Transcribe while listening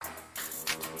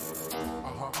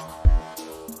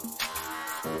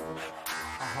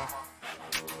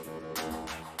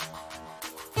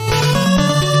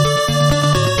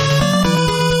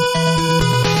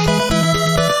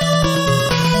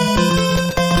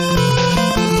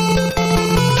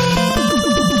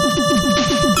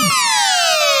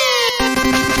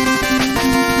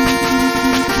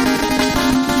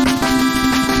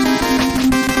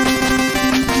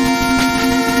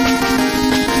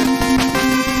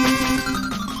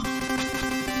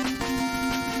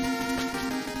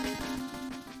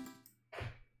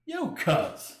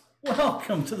Cuz.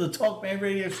 Welcome to the Talkman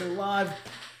Radio Show live.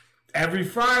 Every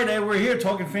Friday, we're here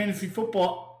talking fantasy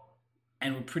football,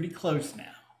 and we're pretty close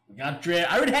now. We got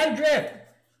draft. I already had a draft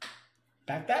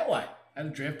back that way. I had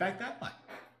a draft back that way.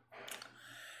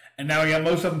 And now we got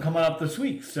most of them coming up this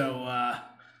week. So,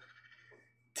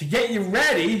 to get you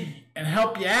ready and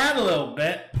help you out a little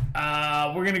bit,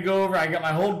 we're going to go over, I got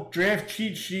my whole draft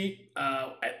cheat sheet,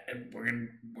 and we're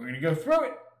gonna go through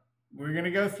it. We're going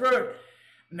to go through it.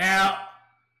 Now,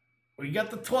 we got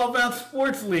the 12-ounce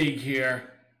sports league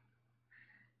here.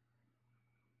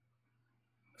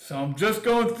 So I'm just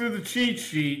going through the cheat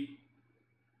sheet.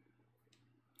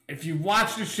 If you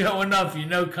watch the show enough, you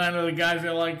know kind of the guys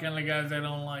I like, kind of the guys I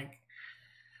don't like.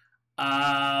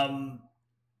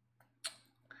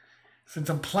 Since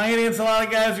I'm playing against a lot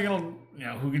of guys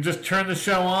who can just turn the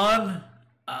show on,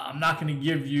 I'm not going to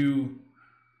give you.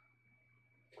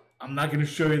 I'm not going to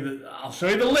show you I'll show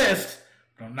you the list,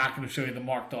 but I'm not going to show you the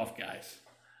marked off guys.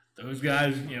 Those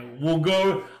guys, we'll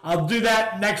go. I'll do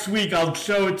that next week. I'll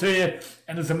show it to you.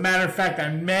 And as a matter of fact, I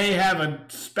may have a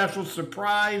special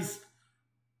surprise.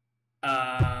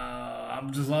 I'll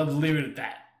just leave it at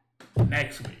that.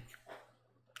 Next week.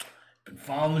 Been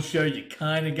following the show, you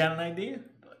kind of got an idea.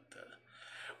 But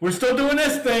we're still doing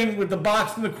this thing with the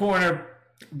box in the corner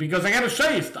because I got to show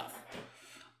you stuff.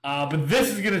 But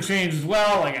this is going to change as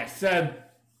well. Like I said,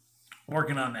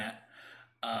 working on that.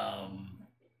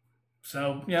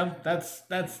 So yeah, that's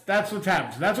what's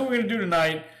happening. So that's what we're gonna do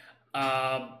tonight.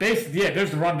 Basically, yeah,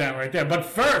 there's the rundown right there. But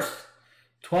first,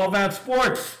 12-ounce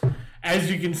sports.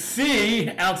 As you can see,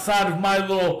 outside of my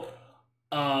little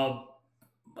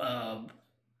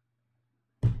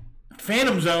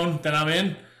phantom zone that I'm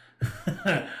in,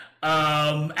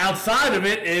 outside of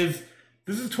it is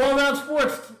this is 12-ounce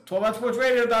sports,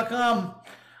 12ouncesportsradio.com.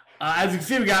 As you can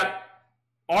see, we got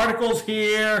articles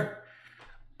here.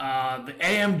 The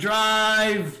AM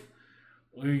Drive,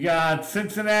 we got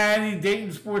Cincinnati,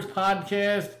 Dayton Sports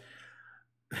Podcast.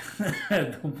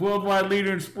 The worldwide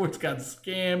leader in sports got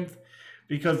scammed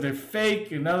because they're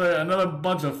fake. Another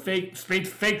bunch of fake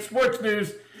sports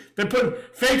news. They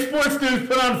put fake sports news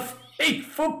put on fake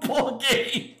football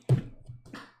game.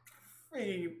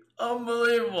 Freaking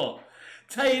unbelievable.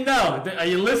 That's how you know. Are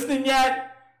you listening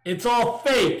yet? It's all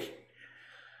fake.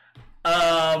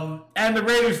 And the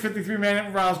Raiders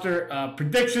 53-man roster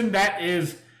prediction.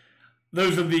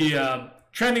 Those are the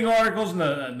trending articles and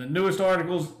the newest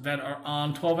articles that are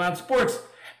on 12-ounce sports.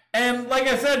 And like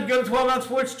I said, go to 12-ounce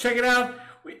sports, check it out.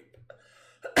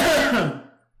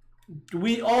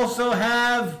 We also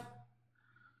have,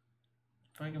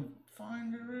 if I can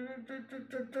find it,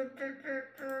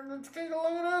 let's take a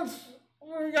look at this.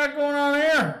 What do we got going on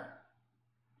here?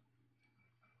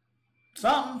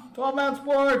 Something. 12-ounce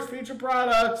sports, feature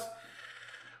products.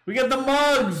 We got the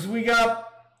mugs. We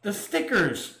got the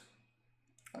stickers.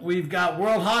 We've got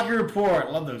World Hockey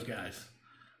Report. Love those guys.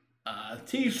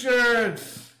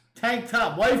 T-shirts, tank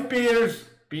top, wife beaters.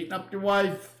 Beating up your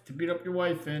wife. To beat up your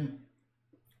wife in.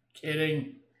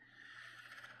 Kidding.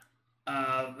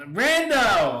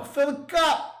 Rando. Fill the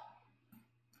cup.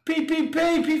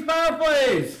 PPP. Peace Power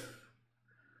Plays.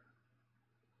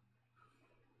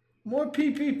 More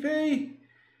PPP.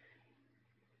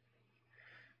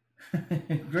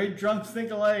 Great drunks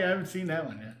think alike. I haven't seen that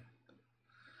one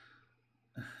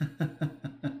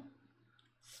yet.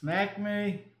 Smack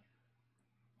Me.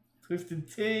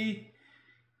 Twisted Tea.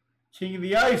 King of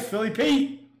the Ice. Philly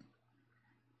Pete.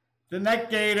 The Neck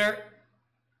Gator.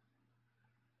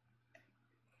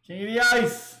 King of the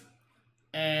Ice.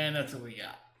 And that's what we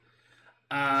got.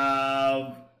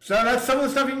 So that's some of the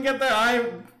stuff you can get there.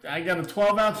 I got a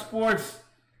 12-ounce sports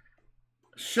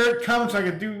shirt coming, so I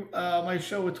could do my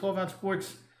show with 12-ounce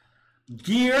sports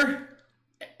gear.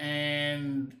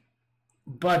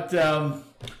 But I'm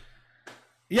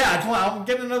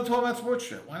getting another 12-ounce sports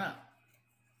shirt. Why not?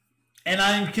 And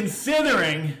I'm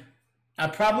considering, I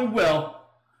probably will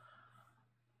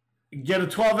get a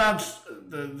 12-ounce.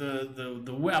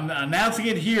 I'm announcing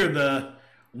it here. The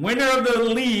winner of the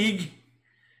league.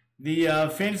 The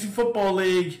Fantasy Football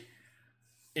League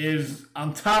is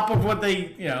on top of what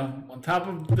they, on top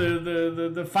of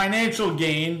the financial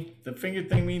gain. The finger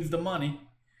thing means the money.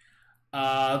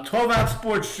 12-ounce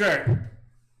sports shirt.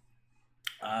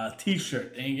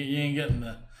 T-shirt. You ain't getting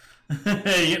the you're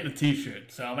getting the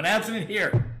T-shirt. So I'm announcing it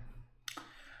here.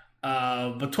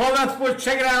 But 12-ounce sports,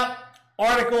 check it out.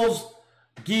 Articles,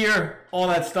 gear, all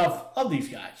that stuff. Love these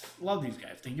guys.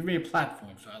 They give me a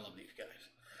platform, so I love these guys.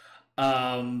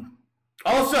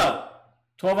 Also,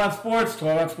 12-ounce sports,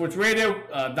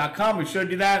 12ouncesportsradio.com. We showed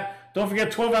you that. Don't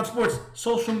forget 12-ounce sports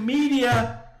social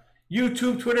media.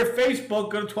 YouTube, Twitter,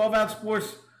 Facebook. Go to 12 Ounce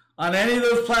Sports on any of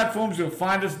those platforms. You'll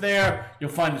find us there. You'll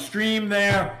find the stream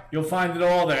there. You'll find it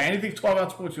all there. Anything 12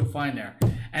 Ounce Sports, you'll find there.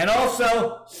 And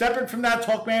also, separate from that,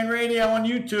 Talkman Radio on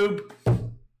YouTube.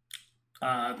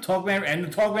 Talkman and the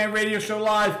Talkman Radio Show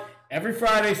live every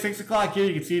Friday, 6 o'clock here.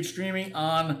 You can see it streaming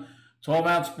on 12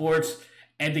 Ounce Sports.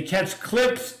 And to catch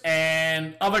clips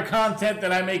and other content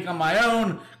that I make on my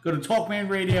own, go to Talkman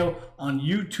Radio on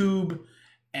YouTube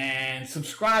and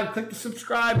subscribe. Click the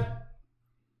subscribe,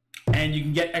 and you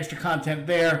can get extra content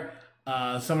there.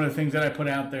 Some of the things that I put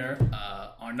out there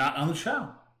are not on the show.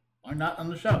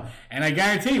 And I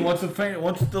guarantee you, once the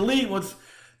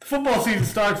football season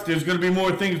starts, there's going to be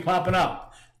more things popping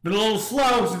up. It's been a little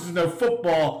slow since there's no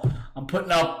football. I'm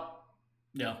putting up,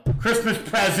 Christmas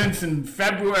presents in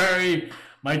February.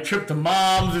 My trip to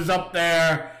Mom's is up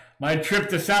there. My trip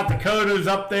to South Dakota is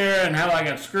up there, and how I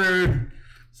got screwed.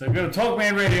 So go to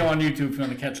Talkman Radio on YouTube if you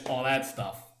want to catch all that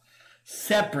stuff.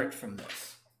 Separate from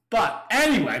this. But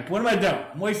anyway, what am I doing?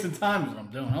 I'm wasting time is what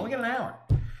I'm doing. I only got an hour.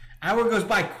 Hour goes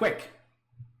by quick.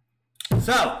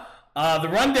 So, the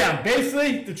rundown.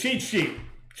 Basically, the cheat sheet.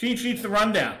 Cheat sheet's the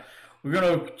rundown. We're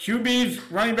going to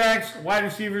QBs, running backs, wide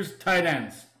receivers, tight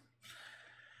ends.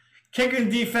 Kicker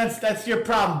and defense, that's your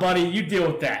problem, buddy. You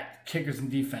deal with that. Kickers and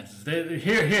defenses.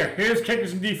 Here's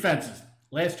kickers and defenses.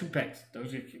 Last two picks.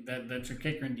 That's your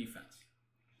kicker and defense.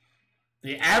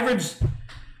 The average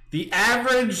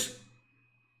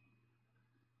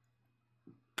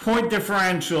point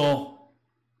differential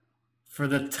for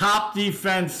the top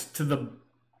defense to the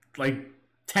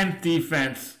 10th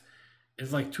defense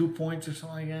is 2 points or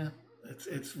something like that.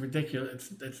 It's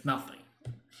ridiculous. It's nothing.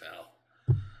 So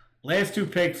last two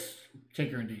picks,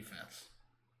 kicker and defense.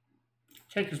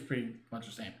 Kicker's pretty much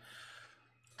the same.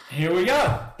 Here we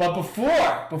go. But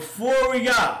before we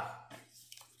go,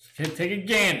 take a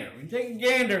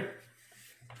gander.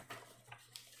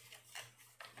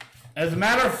 As a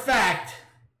matter of fact,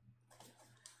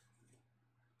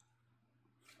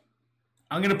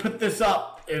 I'm gonna put this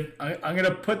up. I'm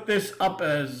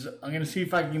gonna see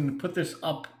if I can put this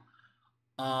up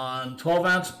on 12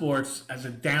 Ounce Sports as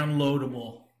a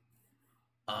downloadable,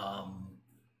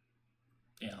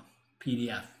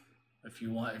 PDF. If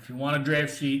you want a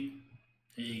draft sheet,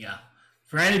 here you go.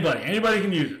 For anybody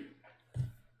can use it.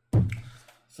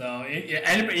 So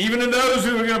even in those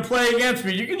who are going to play against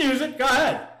me, you can use it. Go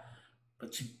ahead.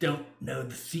 But you don't know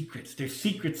the secrets. There's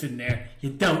secrets in there you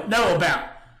don't know about.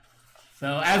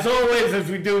 So as always,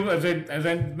 as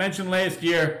I mentioned last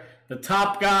year, the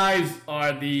top guys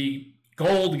are the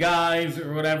gold guys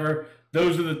or whatever.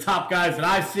 Those are the top guys that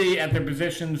I see at their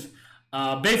positions.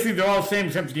 Basically, they're all the same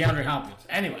except for DeAndre Hopkins.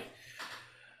 Anyway,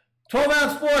 12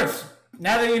 Ounce Sports.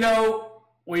 Now that you know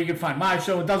where you can find my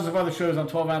show and dozens of other shows on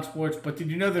 12 Ounce Sports, but did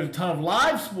you know there's a ton of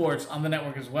live sports on the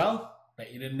network as well?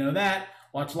 Bet you didn't know that.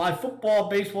 Watch live football,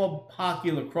 baseball,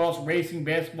 hockey, lacrosse, racing,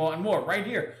 basketball, and more right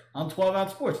here on 12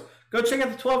 Ounce Sports. Go check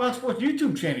out the 12 Ounce Sports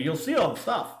YouTube channel. You'll see all the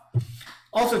stuff.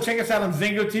 Also, check us out on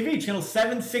Zingo TV, channel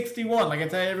 761, like I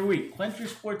tell you every week. Quench your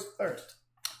sports thirst.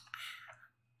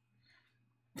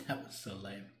 That was so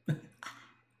lame.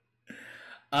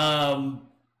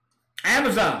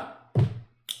 Amazon.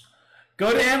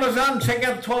 Go to Amazon and check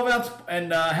out the 12 Ounce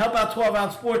and help out 12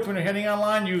 Ounce Sports when you're heading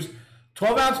online. Use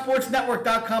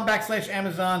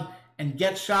 12ouncesportsnetwork.com/Amazon and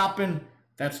get shopping.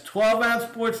 That's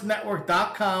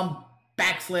 12ouncesportsnetwork.com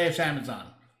 /Amazon.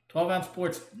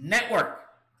 12ouncesportsnetwork.com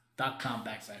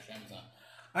 /Amazon.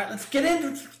 All right, let's get into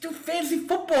it. Let's do fantasy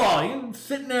football. You're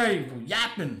sitting there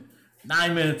yapping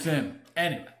 9 minutes in.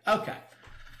 Anyway, okay.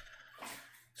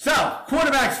 So,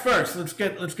 quarterbacks first.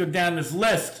 Let's go down this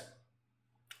list.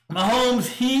 Mahomes,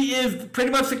 he is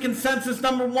pretty much the consensus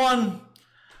number one.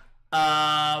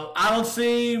 Josh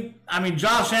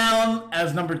Allen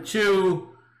as number two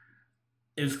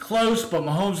is close, but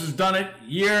Mahomes has done it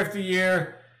year after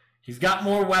year. He's got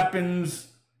more weapons,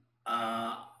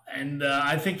 and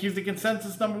I think he's the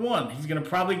consensus number one. He's going to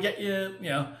probably get you,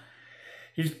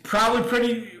 he's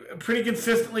probably pretty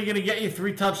consistently going to get you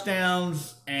 3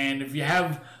 touchdowns, and if you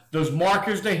have those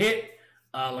markers to hit,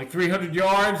 like 300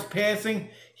 yards passing,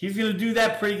 he's going to do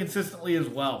that pretty consistently as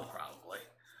well, probably.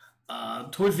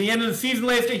 Towards the end of the season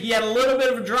last year, he had a little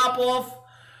bit of a drop-off,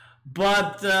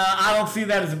 but I don't see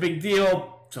that as a big deal.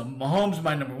 So Mahomes,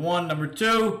 my number one. Number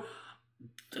two,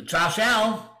 Josh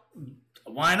Allen.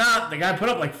 Why not? The guy put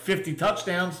up like 50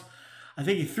 touchdowns. I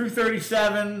think he threw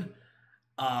 37,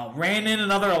 ran in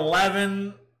another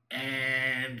 11,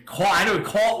 and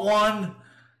caught one.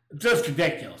 Just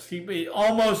ridiculous. He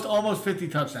almost 50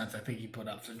 touchdowns, I think he put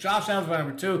up. So Josh Allen's my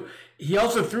number two. He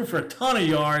also threw for a ton of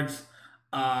yards.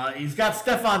 He's got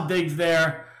Stephon Diggs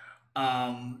there,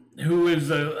 who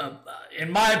is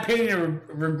in my opinion,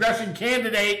 a regression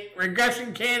candidate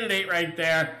right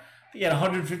there. He had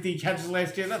 150 catches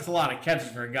last year. That's a lot of catches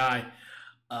for a guy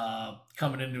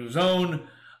coming into his own.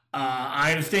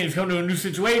 I understand he's coming to a new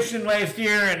situation last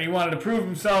year and he wanted to prove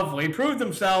himself. Well, he proved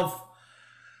himself.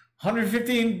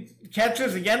 115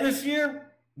 catches again this year?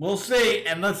 We'll see.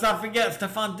 And let's not forget,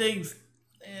 Stephon Diggs,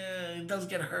 he does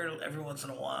get hurt every once in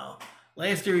a while.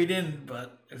 Last year he didn't,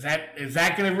 but is that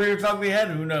going to rear its ugly head?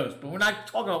 Who knows? But we're not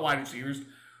talking about wide receivers.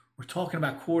 We're talking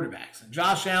about quarterbacks. And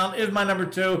Josh Allen is my number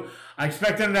 2. I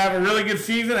expect him to have a really good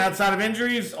season outside of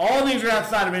injuries. All these are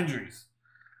outside of injuries.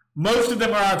 Most of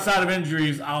them are outside of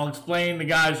injuries. I'll explain the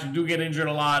guys who do get injured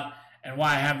a lot and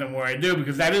why I have them where I do,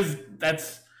 because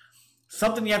that's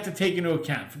something you have to take into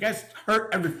account. If a guy's hurt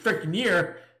every freaking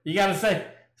year, you got to say,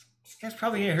 this guy's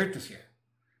probably going to get hurt this year.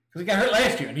 Because he got hurt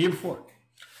last year and the year before.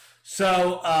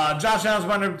 So, Josh Allen's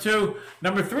my number 2.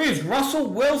 Number 3 is Russell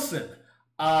Wilson.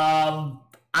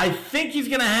 I think he's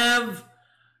going to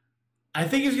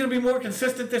be more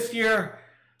consistent this year.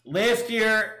 Last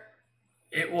year,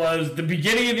 it was the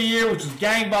beginning of the year, which was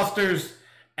gangbusters,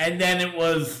 and then it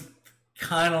was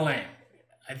kind of lame.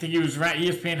 I think he was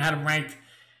ESPN had him ranked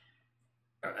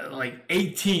like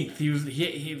 18th.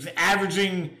 He was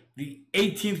averaging the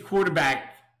 18th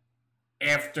quarterback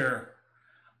after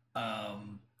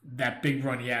that big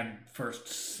run he had in the first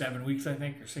 7 weeks, I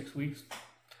think, or 6 weeks.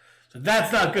 So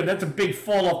that's not good. That's a big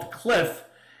fall off the cliff.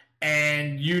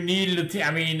 And you needed a team.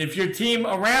 I mean, if your team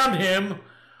around him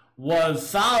was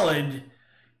solid,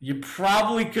 you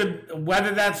probably could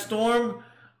weather that storm,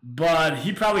 but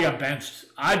he probably got benched.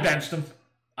 I benched him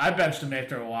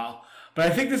after a while. But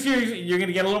I think this year you're going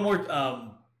to get a little more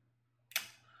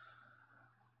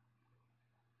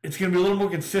it's going to be a little more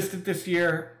consistent this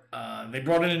year. They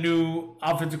brought in a new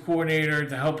offensive coordinator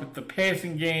to help with the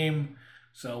passing game.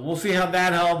 So we'll see how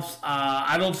that helps.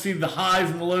 I don't see the highs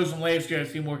and the lows from last year. I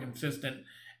see more consistent.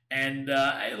 And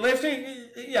last year,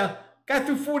 yeah, got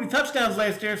through 40 touchdowns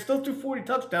last year. Still threw 40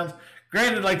 touchdowns.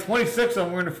 Granted, like 26 of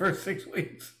them were in the first 6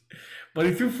 weeks. But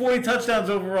he threw 40 touchdowns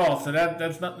overall, so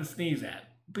that's nothing to sneeze at.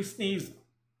 Be sneezing.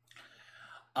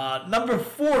 Number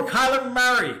 4, Kyler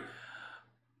Murray.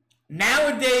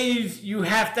 Nowadays, you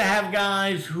have to have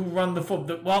guys who run the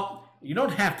football. Well, you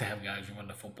don't have to have guys who run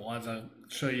the football, as I'll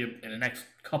show you in the next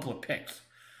couple of picks.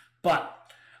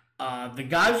 But the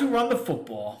guys who run the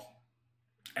football,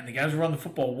 and the guys who run the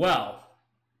football well,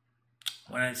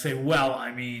 when I say well,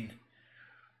 I mean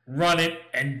run it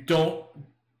and don't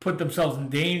put themselves in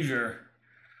danger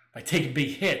by taking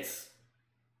big hits.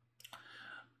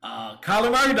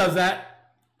 Kyler Murray does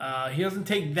that. He doesn't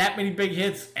take that many big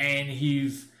hits, and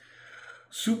he's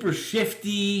super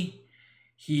shifty.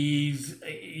 He's,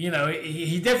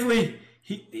 he definitely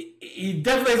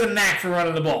has a knack for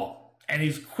running the ball, and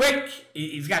he's quick.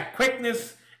 He's got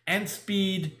quickness and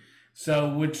speed,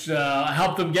 so which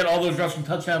helped him get all those rushing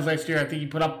touchdowns last year. I think he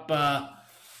put up.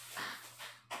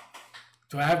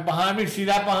 Do I have it behind me? See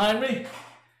that behind me?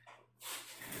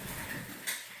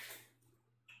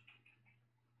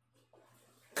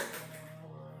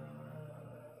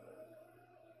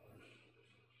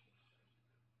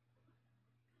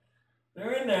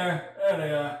 They're in there. There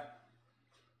they are.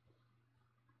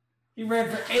 He ran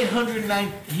for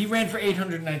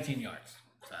 819 yards.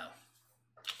 So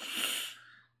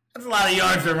that's a lot of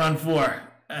yards to run for.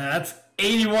 That's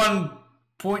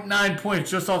 81.9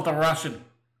 points just off the rushing.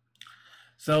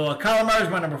 So Kyler Murray's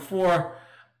my number 4.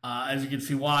 As you can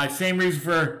see why. Same reason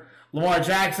for Lamar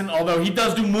Jackson, although he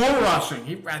does do more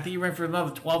rushing. I think he ran for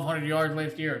another 1,200 yards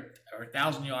last year, or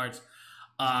 1,000 yards.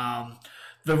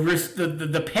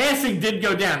 The passing did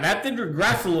go down. That did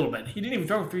regress a little bit. He didn't even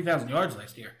throw for 3,000 yards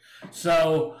last year.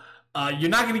 So you're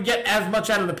not going to get as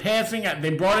much out of the passing.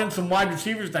 They brought in some wide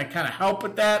receivers that kind of help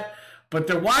with that. But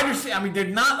they're wide receivers. I mean, they're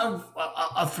not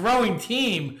a throwing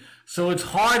team, so it's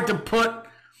hard to put.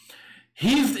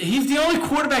 He's the only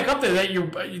quarterback up there that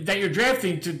you're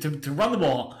drafting to run the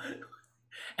ball,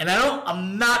 and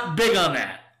I'm not big on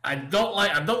that. I don't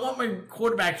want my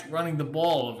quarterbacks running the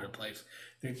ball all over the place.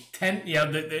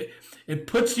 It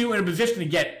puts you in a position to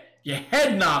get your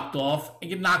head knocked off and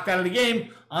get knocked out of the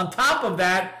game. On top of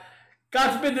that,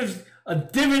 God forbid there's a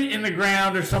divot in the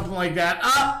ground or something like that.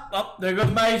 Oh, there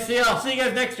goes my ACL. I'll see you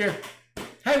guys next year.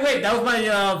 Hey, wait, that was my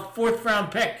 4th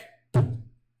round pick.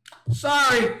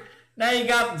 Sorry. Now you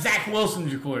got Zach Wilson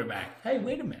as your quarterback. Hey,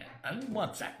 wait a minute. I didn't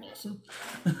want Zach Wilson.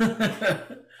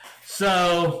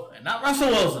 So, not Russell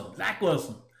Wilson, Zach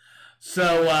Wilson.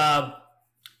 So,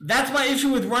 that's my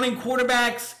issue with running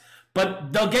quarterbacks,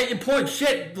 but they'll get you points.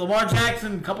 Shit, Lamar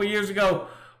Jackson a couple years ago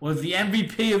was the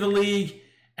MVP of the league,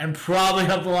 and probably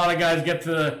helped a lot of guys get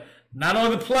to not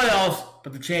only the playoffs,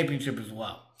 but the championship as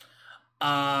well.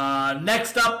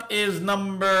 Next up is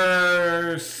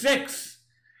number 6,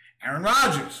 Aaron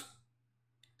Rodgers.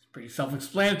 It's pretty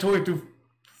self-explanatory. Threw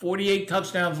 48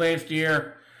 touchdowns last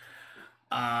year.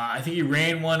 I think he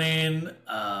ran one in.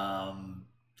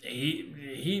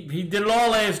 He did it all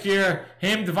last year.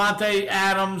 Him, Devontae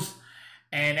Adams,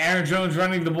 and Aaron Jones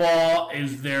running the ball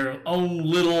is their own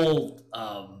little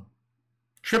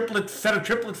set of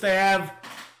triplets they have.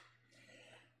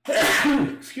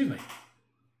 Excuse me.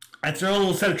 That's their own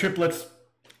little set of triplets,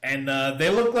 and they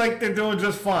look like they're doing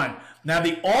just fine. Now,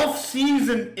 the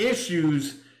off-season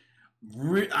issues,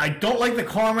 I don't like the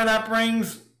karma that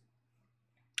brings.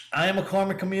 I am a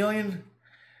karma chameleon,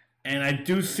 and I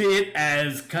do see it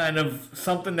as kind of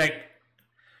something that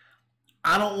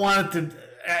I don't want it to.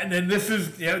 And then this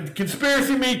is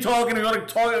conspiracy me talking,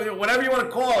 whatever you want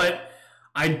to call it.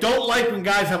 I don't like when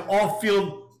guys have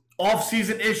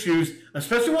off-season issues,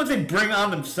 especially once they bring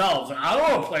on themselves. And I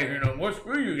don't want to play here no more.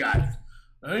 Screw you guys.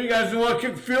 You guys don't want to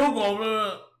kick the field goal.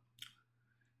 All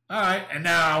right, and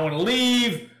now I want to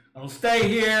leave. I will stay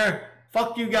here.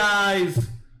 Fuck you guys.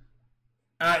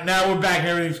 All right, now we're back and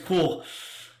everything's cool.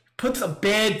 Puts a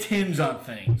bad tinge on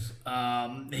things.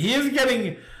 He is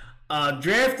getting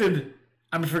drafted.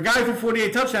 I mean, for a guy with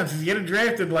 48 touchdowns, he's getting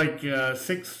drafted like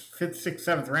 5th, 6th,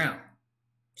 7th round.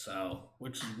 So,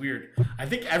 which is weird. I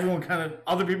think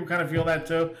other people kind of feel that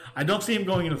too. I don't see him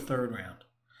going in the 3rd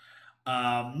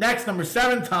round. Next, number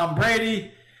 7, Tom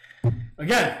Brady.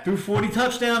 Again, threw 40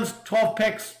 touchdowns, 12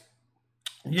 picks.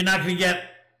 You're not going to get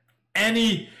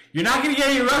any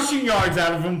rushing yards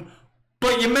out of him,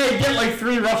 but you may get like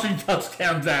 3 rushing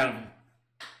touchdowns out of him.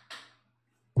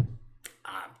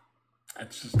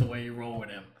 That's just the way you roll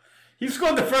with him. He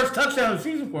scored the first touchdown of the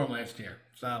season for him last year.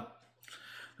 So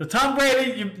Tom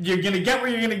Brady, you're going to get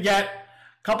what you're going to get.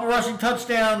 A couple rushing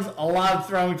touchdowns, a lot of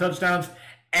throwing touchdowns,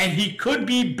 and he could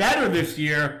be better this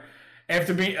year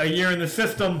after being a year in the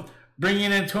system. Bringing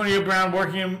in Antonio Brown,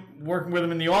 working with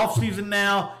him in the offseason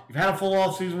now. You've had a full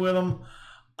offseason with him.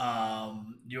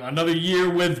 Another year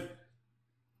with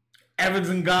Evans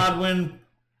and Godwin.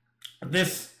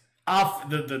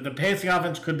 The passing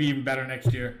offense could be even better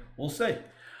next year. We'll see.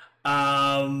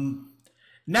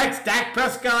 Next, Dak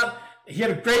Prescott.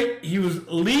 He was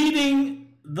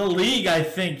leading the league, I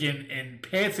think, in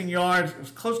passing yards. It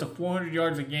was close to 400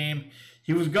 yards a game.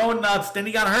 He was going nuts. Then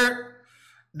he got hurt.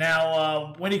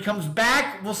 Now, when he comes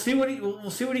back, we'll see what he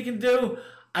can do.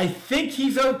 I think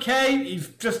he's okay. He's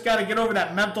just got to get over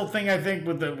that mental thing, I think,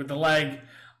 with the leg.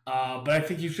 But I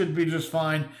think he should be just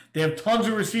fine. They have tons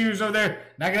of receivers over there.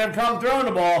 Not gonna have a problem throwing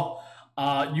the ball.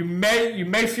 You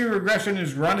may see a regression in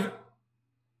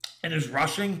his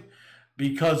rushing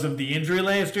because of the injury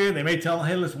last year. They may tell him,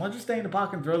 hey, listen, why don't you stay in the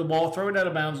pocket and throw the ball, throw it out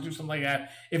of bounds, do something like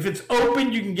that. If it's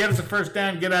open, you can get us a first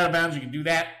down, get out of bounds. You can do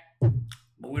that.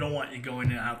 But we don't want you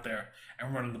going out there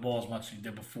and running the ball as much as you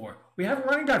did before. We have a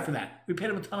running back for that. We paid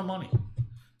him a ton of money.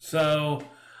 So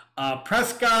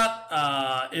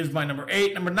Prescott is my number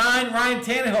 8. Number 9, Ryan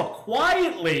Tannehill.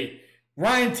 Quietly,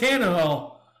 Ryan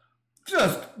Tannehill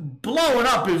just blowing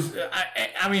up his...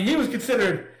 I mean, he was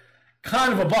considered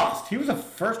kind of a bust. He was a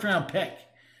first-round pick.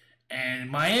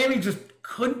 And Miami just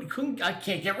couldn't... I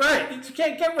can't get right. He just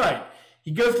can't get right.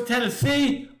 He goes to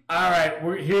Tennessee. All right,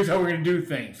 here's how we're going to do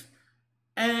things.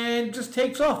 And just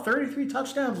takes off. 33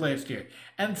 touchdowns last year.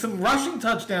 And some rushing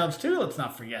touchdowns, too, let's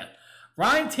not forget.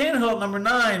 Ryan Tannehill, number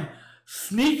 9,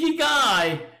 sneaky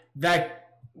guy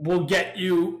that will get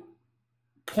you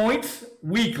points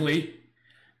weekly.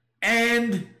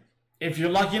 And if you're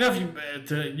lucky enough, he's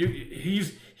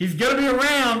going to be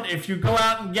around. If you go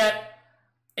out and get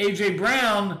A.J.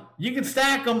 Brown, you can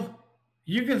stack him.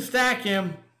 You can stack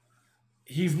him.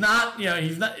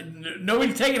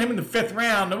 Nobody's taking him in the 5th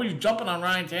round. Nobody's jumping on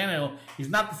Ryan Tannehill. He's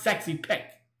not the sexy pick.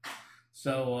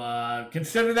 So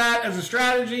consider that as a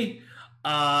strategy.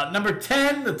 Number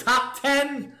 10, the top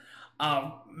 10,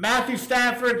 Matthew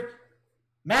Stafford.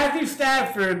 Matthew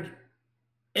Stafford,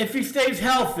 if he stays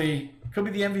healthy, could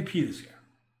be the MVP this year.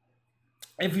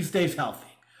 If he stays healthy.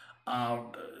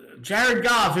 Jared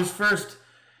Goff, his first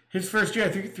year, I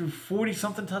think he threw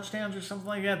 40-something touchdowns or something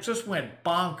like that. Just went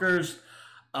bonkers.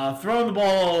 Throwing the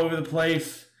ball all over the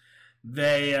place.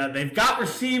 They've got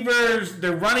receivers.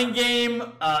 Their running game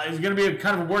is going to be a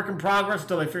kind of a work in progress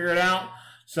until they figure it out.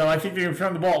 So I think they're going to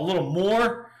throw the ball a little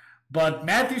more. But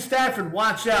Matthew Stafford,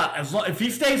 watch out. If he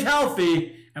stays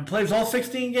healthy and plays all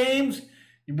 16 games,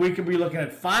 we could be looking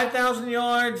at 5,000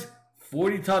 yards,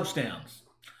 40 touchdowns.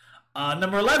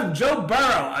 Number 11, Joe Burrow.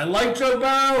 I like Joe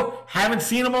Burrow. Haven't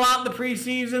seen him a lot in the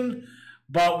preseason.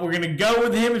 but we're going to go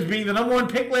with him as being the number 1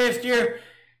 pick last year,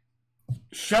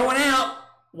 showing out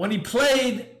when he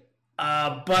played,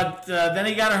 but then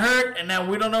he got hurt, and now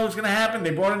we don't know what's going to happen.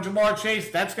 They brought in Jamar Chase.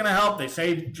 That's going to help. They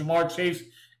say Jamar Chase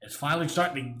is finally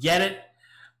starting to get it.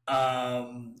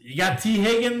 You got T.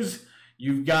 Higgins.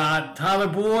 You've got Tyler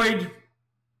Boyd.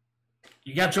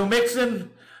 You got Joe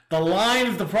Mixon. The line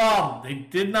is the problem. They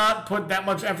did not put that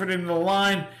much effort into the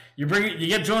line. You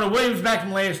get Jonah Williams back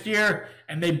from last year,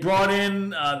 and they brought in,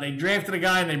 they drafted a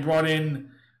guy, and they brought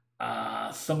in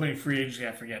somebody free agency.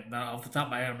 I forget. No, off the top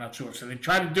of my head, I'm not sure. So they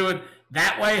tried to do it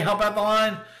that way, help out the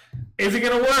line. Is it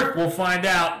going to work? We'll find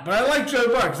out. But I like Joe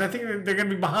Burrow because I think they're going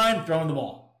to be behind throwing the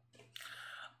ball.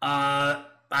 I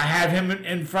have him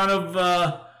in front of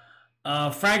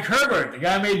Frank Herbert, the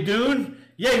guy who made Dune.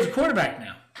 Yeah, he's a quarterback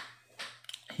now.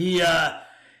 He had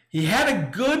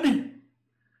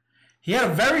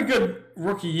a very good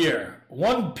rookie year.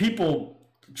 Won people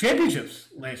championships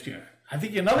last year. I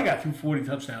think another guy threw 40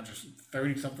 touchdowns or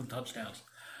 30-something touchdowns.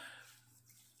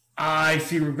 I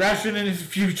see regression in his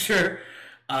future.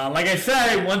 Like I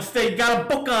say, once they got a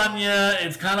book on you,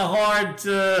 it's kind of hard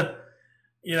to,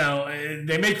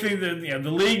 they make things,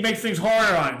 the league makes things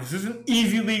harder on you. This is an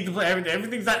easy league to play.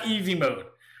 Everything's not easy mode.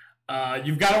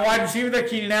 You've got a wide receiver there,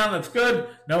 Keenan Allen, that's good.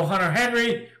 No Hunter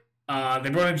Henry. They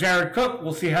brought in Jared Cook.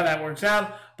 We'll see how that works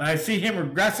out. But I see him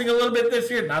regressing a little bit this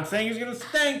year. Not saying he's going to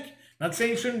stink. Not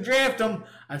saying you shouldn't draft him.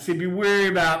 I say be wary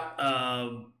about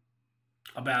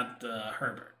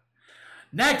Herbert.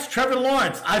 Next, Trevor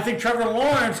Lawrence. I think Trevor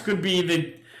Lawrence could be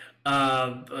the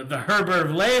Herbert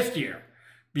of last year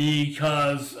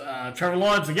because Trevor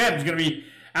Lawrence, again, is going to be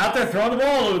out there throwing the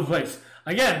ball all over the place.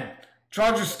 Again,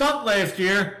 Chargers stunk last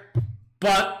year,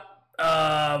 but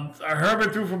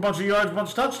Herbert threw for a bunch of yards, a bunch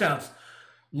of touchdowns.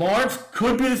 Lawrence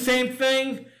could be the same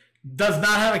thing. Does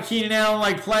not have a Keenan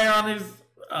Allen-like player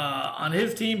on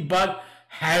his team, but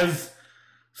has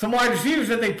some wide receivers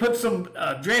that they put some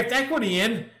draft equity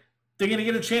in. They're going to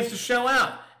get a chance to show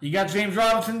out. You got James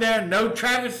Robinson there, no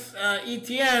Travis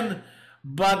Etienne,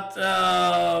 but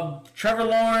Trevor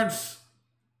Lawrence,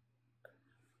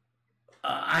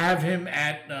 I have him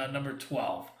at number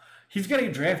 12. He's going to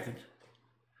get drafted.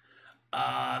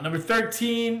 Number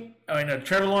 13,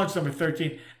 Trevor Lawrence, number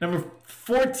 13. Number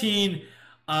 14,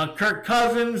 Kirk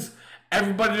Cousins.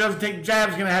 Everybody who doesn't take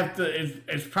jabs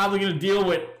is probably going to deal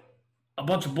with a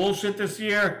bunch of bullshit this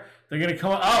year. They're going to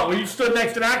come up, you stood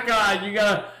next to that guy.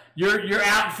 You're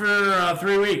out for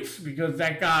 3 weeks because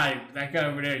that guy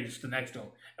over there, you stood next to him.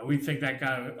 And we think that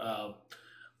guy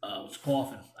was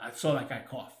coughing. I saw that guy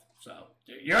cough. So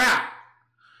you're out.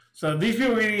 So these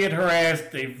people are going to get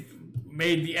harassed. They've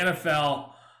made the NFL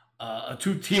a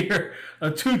two-tier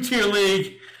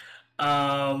league.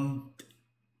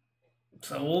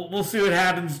 So we'll see what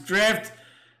happens. Draft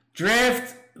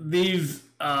these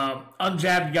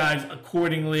unjabbed guys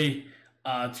accordingly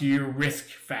to your risk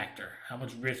factor, how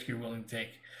much risk you're willing to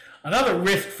take. Another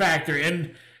risk factor,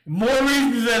 and more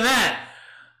reasons than that,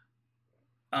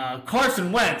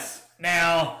 Carson Wentz.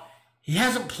 Now, he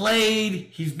hasn't played.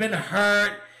 He's been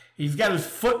hurt. He's got his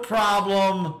foot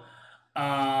problem.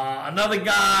 Another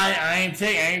guy, I ain't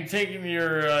taking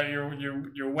your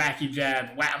wacky jab.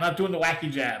 I'm not doing the wacky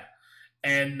jab.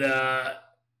 And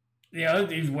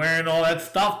he's wearing all that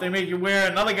stuff they make you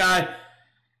wear. Another guy,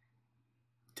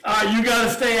 you got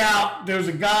to stay out. There's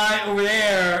a guy over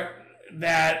there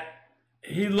that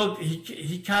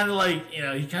he kind of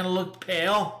looked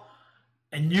pale,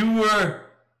 and you were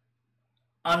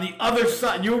on the other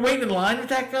side. You were waiting in line with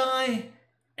that guy,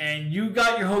 and you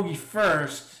got your hoagie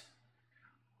first,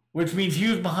 which means he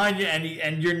was behind you,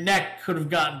 and your neck could have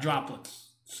gotten droplets.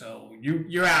 So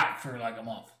you're out for like a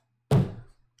month.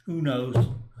 Who knows?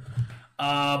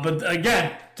 But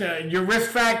again, your risk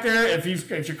factor, if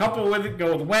you're comfortable with it,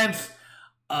 go with Wentz.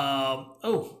 I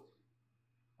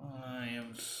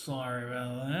am sorry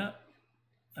about that.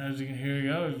 As you can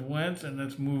hear, is Wentz, and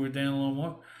let's move it down a little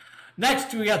more.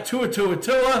 Next, we got Tua. Kind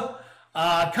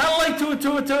of like Tua.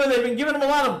 They've been giving him a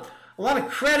lot of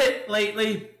credit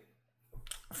lately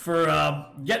for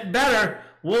getting better.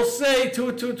 We'll say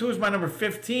Tua is my number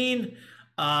 15.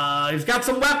 He's got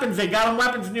some weapons. They got him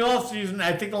weapons in the offseason.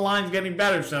 I think the line's getting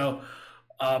better. So,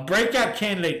 breakout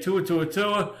candidate,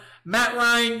 Tua. Matt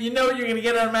Ryan, you know what you're going to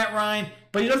get out of Matt Ryan,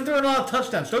 but he doesn't throw a lot of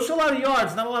touchdowns. Don't show a lot of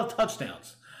yards, not a lot of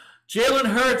touchdowns. Jalen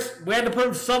Hurts, we had to put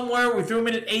him somewhere. We threw him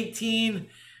in at 18.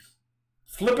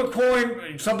 Flip a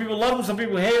coin. Some people love him, some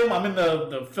people hate him. I'm in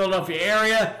the Philadelphia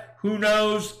area. Who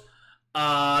knows?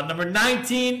 Number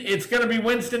 19, it's going to be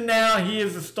Winston now. He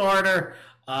is the starter.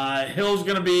 Hill's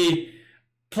going to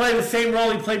play the same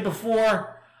role he played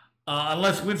before.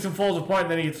 Unless Winston falls apart,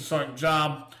 then he gets a starting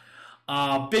job.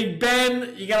 Big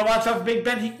Ben, you got to watch out for Big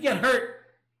Ben. He can get hurt.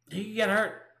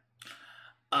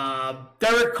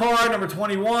 Derek Carr, number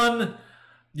 21.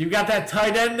 You got that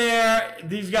tight end there.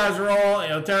 These guys are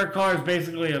all, Derek Carr is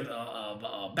basically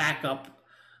a backup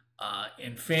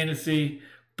in fantasy.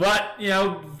 But,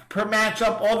 per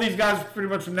matchup, all these guys pretty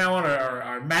much from now on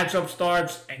are matchup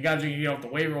starts and guys you can get off the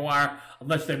waiver wire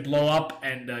unless they blow up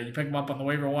and you pick them up on the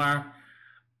waiver wire.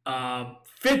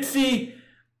 Fitzy's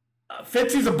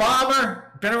a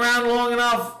bomber. Been around long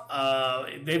enough.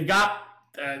 They've got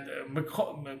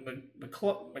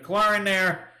McLaurin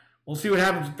there. We'll see what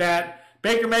happens with that.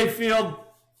 Baker Mayfield,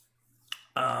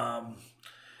 a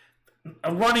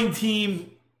running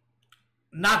team,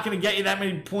 not going to get you that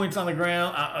many points on the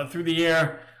ground through the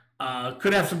air.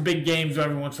 Could have some big games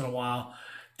every once in a while.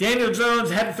 Daniel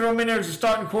Jones, had to throw him in there as a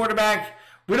starting quarterback.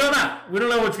 We don't know. We don't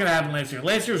know what's going to happen last year.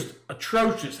 Last year was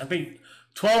atrocious. I think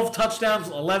 12 touchdowns,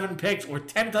 11 picks, or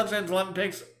 10 touchdowns, 11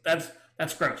 picks. That's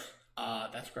gross.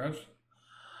 That's gross.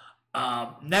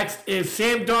 Next is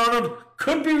Sam Darnold.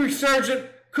 Could be resurgent.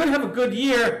 Could have a good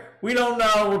year. We don't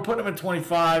know. We're putting him at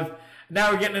 25.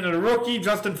 Now we're getting into the rookie,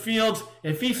 Justin Fields.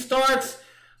 If he starts,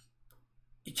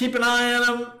 you keep an eye on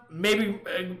him. Maybe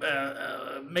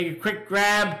make a quick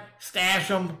grab, stash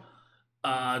him.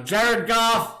 Jared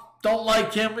Goff, don't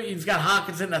like him. He's got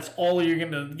Hawkinson. That's all you're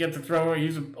going to get to throw.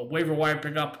 He's a waiver wire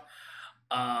pickup.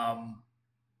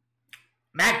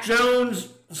 Mac Jones,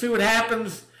 we'll see what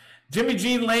happens. Jimmy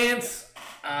G. Lance,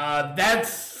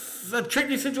 that's a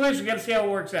tricky situation. You got to see how it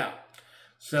works out.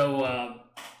 So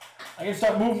I can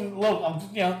start moving. Look,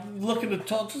 I'm looking to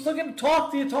talk. Just looking to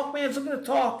talk to you, talk man's looking to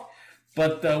talk.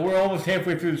 But we're almost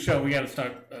halfway through the show. We got to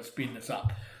start speeding this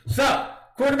up. So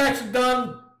quarterbacks are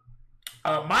done.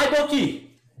 MyBookie.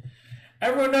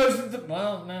 Everyone knows that.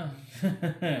 Well, no.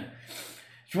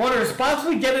 If you want to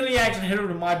responsibly get in the action, head over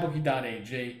to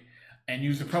mybookie.ag and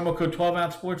use the promo code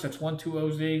 12ounce sports. That's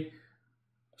 12OZ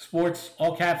sports,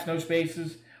 all caps, no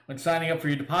spaces. When signing up for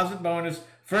your deposit bonus,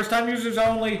 first-time users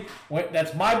only. That's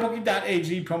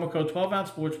mybookie.ag, promo code 12ounce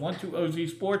sports, 12OZ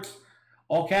sports,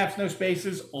 all caps, no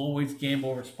spaces. Always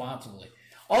gamble responsibly.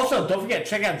 Also, don't forget,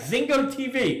 check out Zingo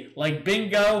TV, like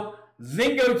Bingo.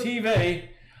 Zingo TV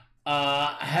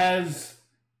has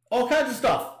all kinds of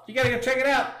stuff. You got to go check it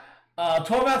out.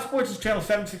 12ounce sports is channel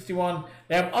 761.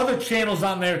 They have other channels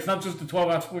on there. It's not just the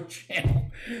 12ounce sports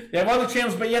channel. They have other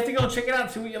channels, but you have to go and check it out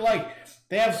and see what you like.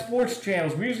 They have sports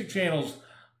channels, music channels,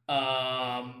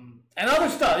 and other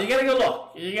stuff. You gotta go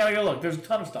look. There's a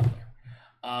ton of stuff there.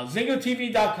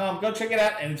 ZingoTV.com. Go check it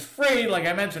out, and it's free. Like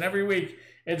I mentioned every week,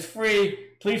 it's free.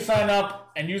 Please sign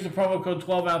up and use the promo code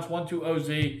 12ounce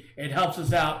 12OZ. It helps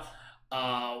us out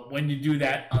when you do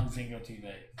that on Zingo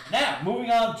TV. Now,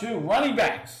 moving on to running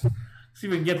backs. See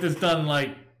if we can get this done in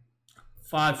like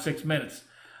 5-6 minutes.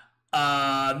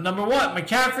 Number one,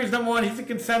 McCaffrey's number one. He's the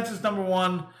consensus number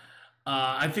one.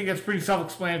 I think that's pretty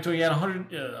self-explanatory. He had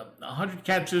 100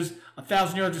 catches,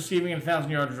 1,000 yards receiving, and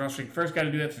 1,000 yards rushing. First guy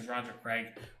to do that since Roger Craig.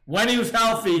 When he was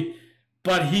healthy,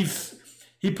 but he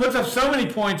puts up so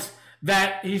many points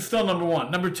that he's still number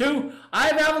one. Number two, I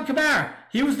have Alvin Kamara.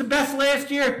 He was the best last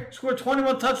year, scored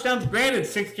 21 touchdowns. Granted,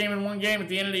 6 came in one game at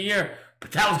the end of the year,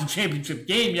 but that was the championship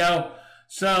game, yo.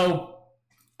 So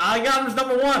I got him as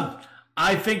number one.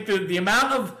 I think that the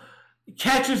amount of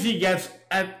catches he gets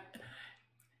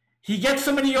he gets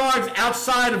so many yards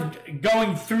outside of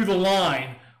going through the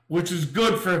line, which is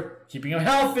good for keeping him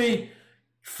healthy,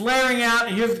 flaring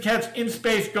out. Here's the catch in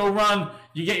space, go run.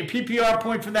 You get your PPR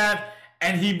point for that,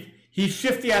 and he's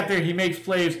shifty out there. He makes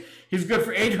plays. He's good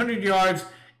for 800 yards,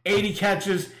 80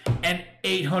 catches, and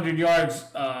 800 yards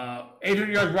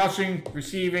rushing,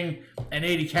 receiving, and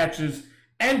 80 catches,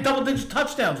 and double-digit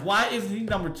touchdowns. Why isn't he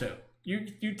number two?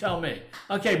 You tell me.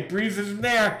 Okay, Breeze isn't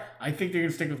there. I think they're going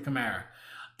to stick with Kamara.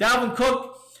 Dalvin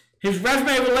Cook, his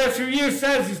resume over the last few years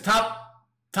says he's top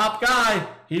guy.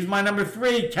 He's my number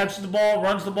 3. Catches the ball,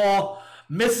 runs the ball,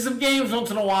 misses some games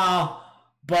once in a while,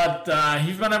 but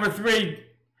he's my number 3.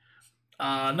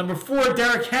 Number 4,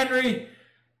 Derrick Henry.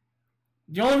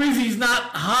 The only reason he's not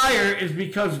higher is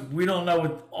because we don't know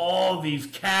what all these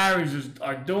carries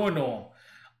are doing to him.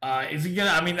 Is he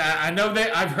gonna? I mean, I know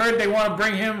I've heard they want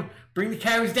to bring the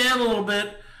carries down a little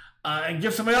bit, and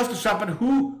give somebody else the shot. But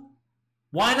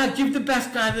why not give the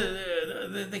best guy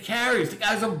the carries? The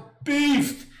guy's a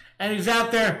beast, and he's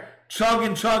out there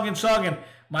chugging.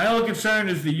 My only concern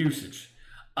is the usage.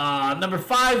 Number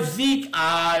 5, Zeke.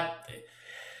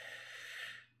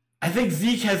 I think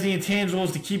Zeke has the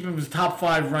intangibles to keep him as top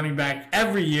 5 running back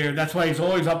every year. That's why he's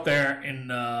always up there in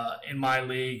my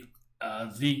league.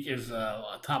 Zeke is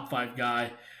a top 5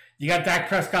 guy. You got Dak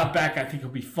Prescott back. I think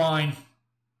he'll be fine.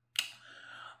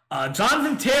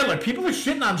 Jonathan Taylor. People are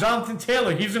shitting on Jonathan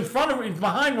Taylor. He's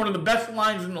behind one of the best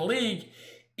lines in the league.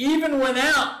 Even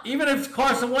if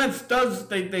Carson Wentz does,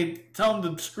 they tell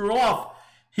him to screw off,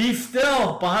 he's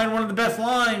still behind one of the best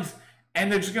lines,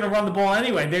 and they're just going to run the ball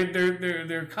anyway.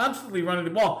 They're constantly running the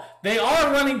ball. They are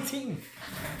a running team.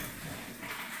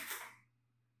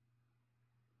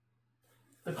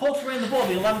 The Colts ran the ball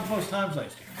the 11th most times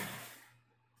last year.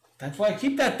 That's why I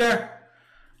keep that there.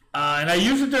 And I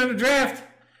use it during the draft.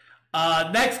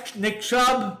 Next, Nick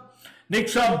Chubb. Nick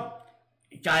Chubb,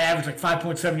 guy averaged like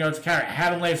 5.7 yards a carry. I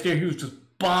had him last year. He was just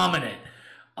bombing it.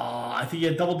 I think he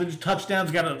had double-digit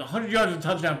touchdowns. Got 100 yards and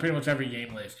touchdown pretty much every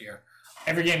game last year.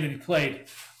 Every game that he played.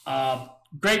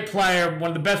 Great player.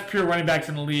 One of the best pure running backs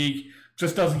in the league.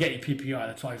 Just doesn't get you PPR.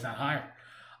 That's why he's not higher.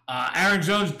 Aaron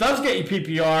Jones does get you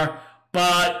PPR,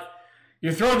 but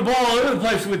you're throwing the ball all over the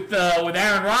place with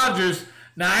Aaron Rodgers.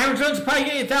 Now, Aaron Jones will probably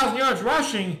get you 1,000 yards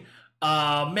rushing,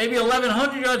 maybe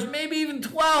 1,100 yards, maybe even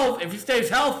 12 if he stays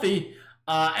healthy,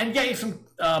 and get you some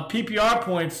PPR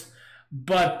points.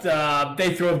 But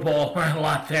they throw the ball around a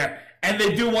lot there. And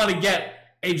they do want to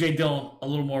get A.J. Dillon a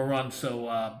little more run, so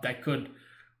that could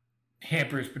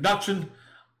hamper his production.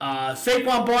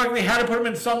 Saquon Barkley, had to put him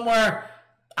in somewhere.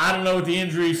 I don't know with the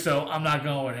injury, so I'm not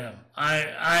going with him.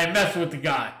 I mess with the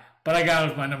guy, but I got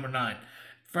him as my number 9.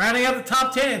 Rounding out the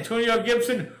top 10, Antonio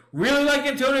Gibson. Really like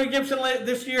Antonio Gibson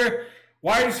this year.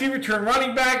 Wide receiver turned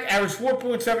running back. Averaged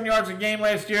 4.7 yards a game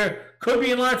last year. Could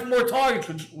be in line for more targets,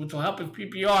 which will help his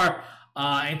PPR.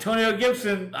 Antonio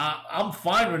Gibson, I'm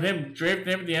fine with him. Drafting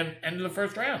him at the end of the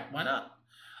first round. Why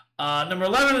not? Number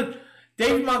 11,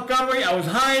 David Montgomery. I was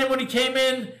high on him when he came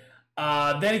in.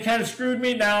 Then he kind of screwed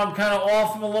me. Now I'm kind of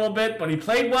off him a little bit. But he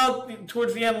played well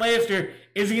towards the end last year.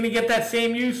 Is he going to get that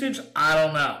same usage? I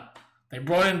don't know. They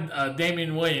brought in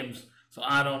Damian Williams, so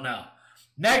I don't know.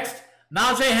 Next,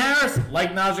 Najee Harris.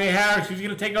 Like Najee Harris, he's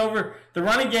going to take over the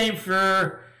running game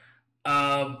for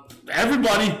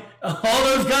everybody. All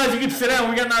those guys, you can sit down.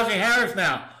 We got Najee Harris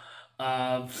now.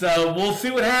 So we'll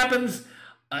see what happens.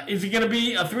 Is he going to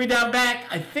be a 3-down back?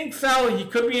 I think so. He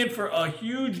could be in for a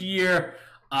huge year.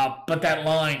 But that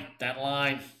line.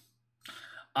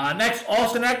 Next,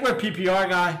 Austin Eckler, PPR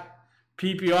guy.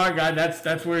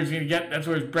 That's where he's going to get. That's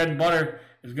where his bread and butter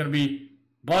is going to be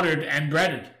buttered and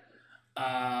breaded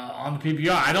on the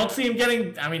PPR. I don't see him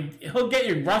getting. I mean, he'll get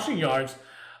you rushing yards,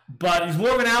 but he's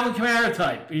more of an Alvin Kamara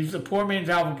type. He's a poor man's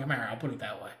Alvin Kamara. I'll put it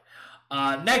that way.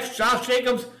 Next, Josh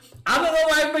Jacobs. I don't know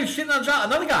why everybody's shitting on Josh.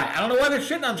 Another guy. I don't know why they're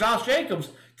shitting on Josh Jacobs.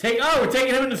 We're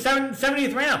taking him in the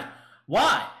 70th round.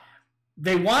 Why?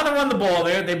 They want to run the ball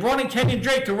there. They brought in Kenyon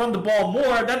Drake to run the ball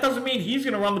more. That doesn't mean he's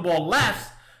going to run the ball less.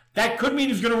 That could mean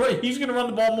he's going to run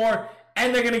the ball more,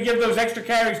 and they're going to give those extra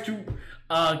carries to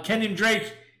Kenyon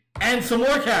Drake and some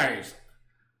more carries.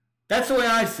 That's the way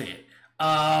I see it.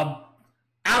 Out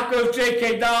goes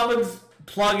J.K. Dobbins,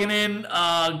 plugging in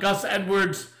Gus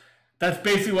Edwards. That's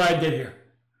basically what I did here.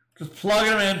 Just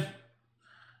plugging him in.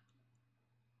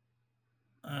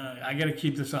 I got to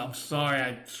keep this up. I'm sorry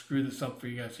I screwed this up for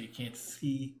you guys so you can't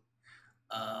see.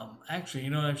 Actually, you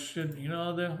know what I should,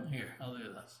 I'll do? Here, I'll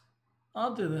do this.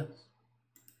 I'll do this.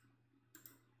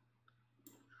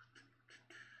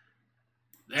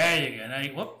 There you go. Now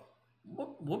you,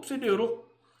 whoopsie doodle.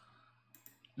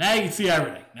 Now you can see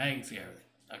everything.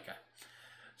 Okay.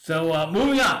 So,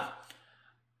 moving on.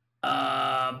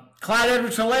 Clyde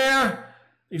Edwards-Helaire.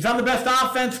 He's on the best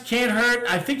offense. Can't hurt.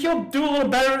 I think he'll do a little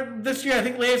better this year. I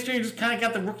think last year he just kind of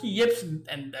got the rookie yips,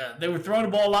 and they were throwing the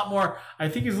ball a lot more. I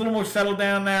think he's a little more settled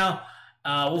down now.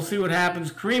 We'll see what happens.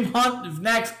 Kareem Hunt is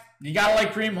next. You got to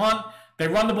like Kareem Hunt. They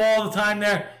run the ball all the time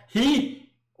there.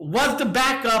 He was the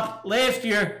backup last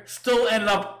year. Still ended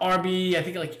up RB, I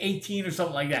think like 18 or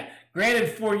something like that. Granted,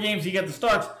 4 games he got the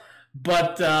starts.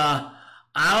 But I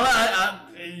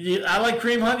like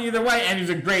Kareem Hunt either way. And he's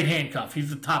a great handcuff. He's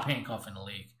the top handcuff in the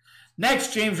league.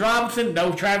 Next, James Robinson.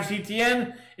 No Travis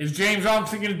Etienne. Is James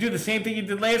Robinson going to do the same thing he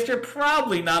did last year?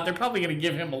 Probably not. They're probably going to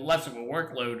give him a less of a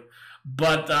workload.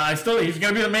 But he's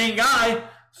going to be the main guy.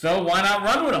 So why not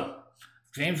run with him?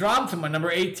 James Robinson, my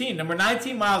number 18. Number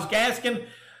 19, Myles Gaskin.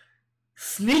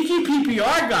 Sneaky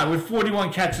PPR guy with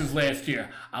 41 catches last year.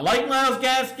 I like Myles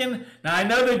Gaskin. Now, I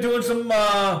know they're doing some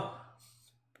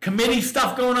committee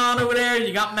stuff going on over there.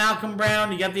 You got Malcolm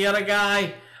Brown. You got the other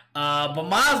guy. But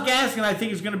Myles Gaskin, I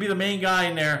think, is going to be the main guy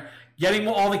in there,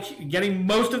 getting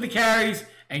most of the carries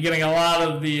and getting a lot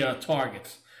of the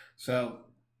targets. So,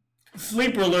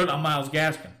 sleeper alert on Myles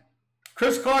Gaskin.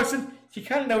 Chris Carson, you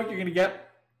kind of know what you're going to get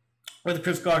with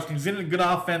Chris Carson. He's in a good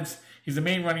offense. He's the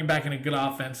main running back in a good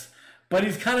offense. But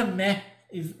he's kind of meh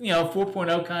He's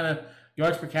 4.0 kind of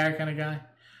yards per carry kind of guy.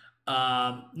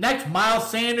 Next, Miles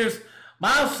Sanders.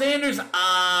 Miles Sanders,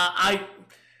 I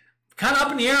kind of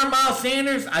up in the air on Miles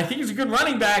Sanders. I think he's a good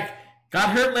running back. Got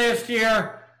hurt last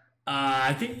year.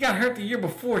 I think he got hurt the year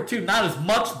before too. Not as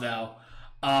much though.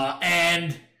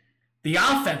 And the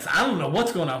offense, I don't know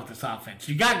what's going on with this offense.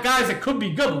 You got guys that could be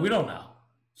good, but we don't know.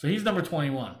 So he's number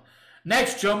 21.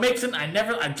 Next, Joe Mixon. I'm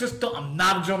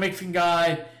not a Joe Mixon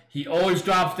guy. He always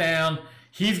drops down.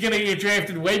 He's going to get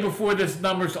drafted way before this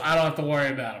number, so I don't have to worry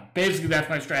about him. Basically, that's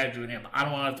my strategy with him. I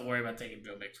don't want to have to worry about taking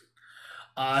Joe Mixon.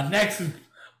 Next is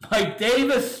Mike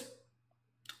Davis.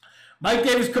 Mike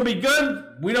Davis could be good.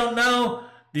 We don't know.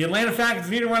 The Atlanta Falcons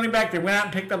need a running back. They went out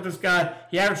and picked up this guy.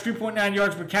 He averaged 3.9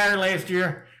 yards per carry last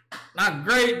year. Not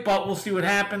great, but we'll see what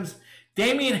happens.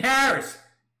 Damian Harris.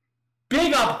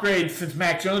 Big upgrade since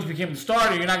Mac Jones became the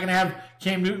starter. You're not going to have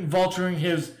Cam Newton vulturing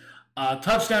his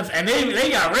touchdowns. And they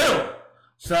got rid of him.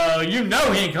 So you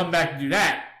know he ain't coming back to do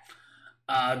that.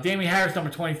 Damian Harris,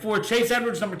 number 24. Chase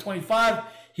Edwards, number 25.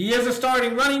 He is a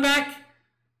starting running back.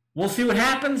 We'll see what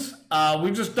happens.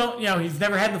 We just don't, he's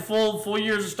never had the full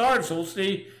years of start, so we'll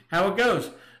see how it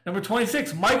goes. Number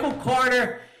 26, Michael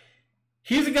Carter.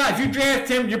 He's a guy, if you draft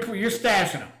him, you're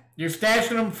stashing him. You're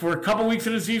stashing him for a couple weeks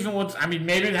in the season.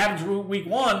 Maybe it happens week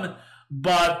 1,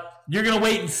 but you're going to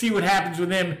wait and see what happens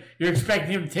with him. You're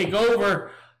expecting him to take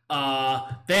over.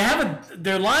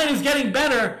 Their line is getting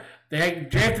better. They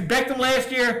drafted Beckham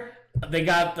last year. They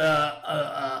got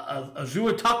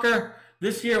Azua Tucker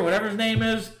this year, whatever his name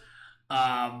is.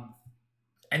 And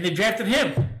they drafted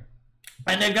him.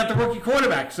 And they've got the rookie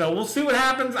quarterback. So we'll see what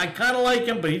happens. I kind of like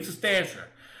him, but he's a stasher.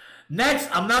 Next,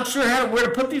 I'm not sure where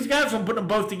to put these guys. So I'm putting them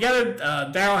both together.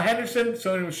 Darrell Henderson,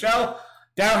 Sony Michel.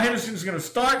 Darrell Henderson's going to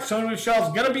start. Sony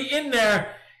Michel's going to be in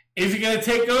there. Is he going to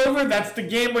take over? That's the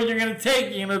gamble you're going to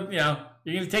take. You're going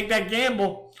to take that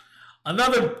gamble.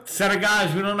 Another set of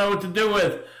guys we don't know what to do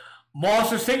with.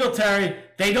 Moss or Singletary.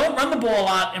 They don't run the ball a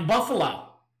lot in Buffalo.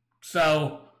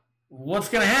 So what's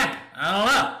going to happen? I don't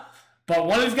know. But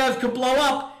one of these guys could blow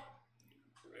up.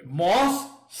 Moss,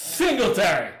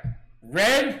 Singletary.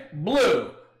 Red,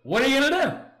 blue. What are you going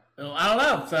to do? I don't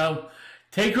know. So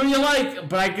take who you like,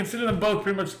 but I consider them both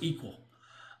pretty much equal.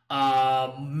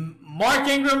 Mark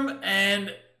Ingram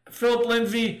and Philip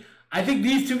Lindsay. I think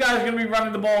these two guys are going to be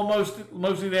running the ball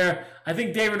mostly there. I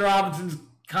think David Robinson's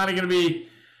kind of going to be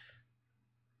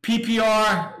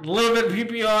PPR, a little bit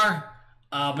PPR,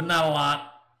 but not a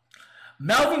lot.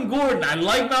 Melvin Gordon. I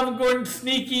like Melvin Gordon.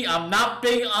 Sneaky. I'm not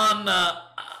big on.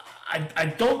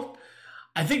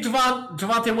 I think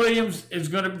Javonte Williams is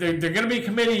going to. They're going to be a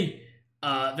committee.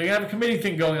 They're going to have a committee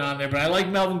thing going on there, but I like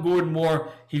Melvin Gordon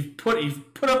more. He's put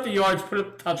up the yards, put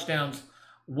up the touchdowns,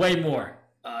 way more.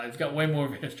 He's got way more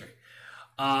of a history.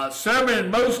 Sermon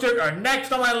and Mostert are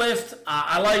next on my list.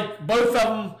 I like both of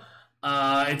them.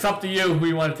 It's up to you who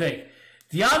you want to take.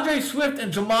 DeAndre Swift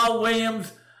and Jamal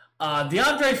Williams.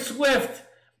 DeAndre Swift,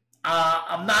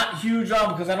 I'm not huge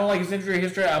on because I don't like his injury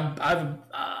history.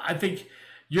 I think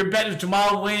your bet is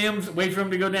Jamal Williams. Wait for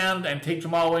him to go down and take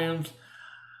Jamal Williams.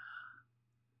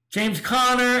 James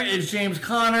Conner is James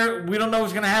Conner. We don't know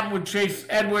what's going to happen with Chase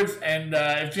Edwards. And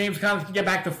if James Conner can get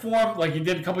back to form like he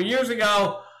did a couple years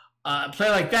ago, play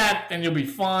like that, then you'll be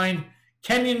fine.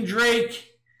 Kenyon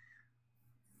Drake,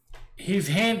 he's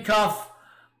handcuffed.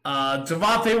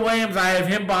 Javonte Williams, I have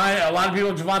him behind. A lot of people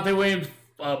have Javonte Williams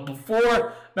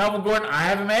before Melvin Gordon. I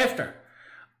have him after.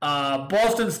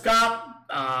 Boston Scott,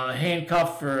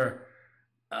 handcuffed for,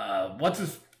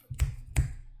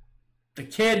 the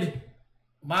kid,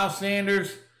 Miles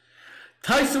Sanders.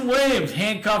 Tyson Williams,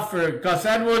 handcuffed for Gus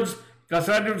Edwards. Gus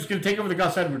Edwards is going to take over the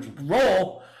Gus Edwards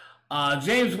role.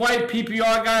 James White,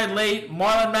 PPR guy, late.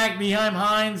 Marlon Mack, Nyheim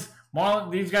Hines.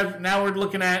 These guys, now we're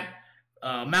looking at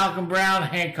Malcolm Brown,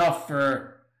 handcuffed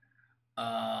for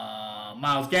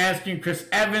Myles Gaskin. Chris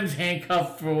Evans,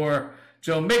 handcuffed for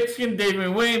Joe Mixon.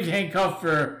 David Williams, handcuffed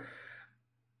for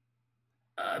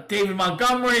David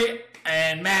Montgomery.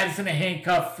 And Madison, a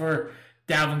handcuff for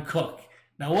Dalvin Cook.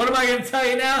 Now, what am I going to tell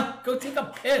you now? Go take a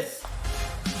piss.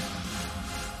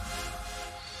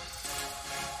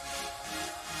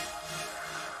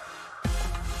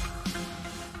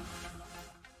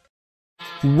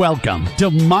 Welcome to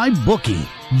MyBookie.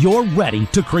 You're ready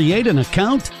to create an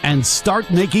account and start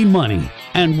making money.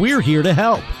 And we're here to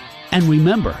help. And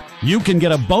remember, you can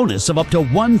get a bonus of up to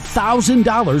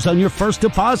 $1,000 on your first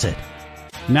deposit.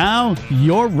 Now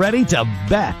you're ready to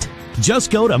bet.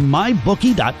 Just go to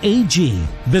mybookie.ag,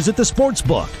 visit the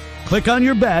sportsbook, click on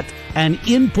your bet, and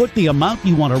input the amount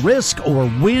you want to risk or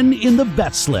win in the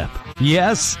bet slip.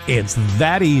 Yes, it's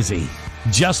that easy.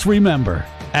 Just remember,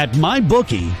 At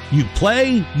MyBookie, you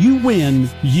play, you win,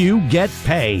 you get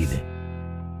paid.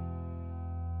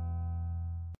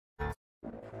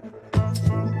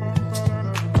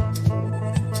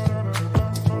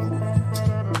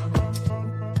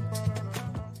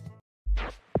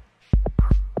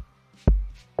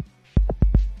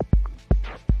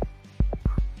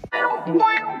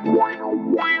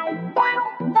 Wow.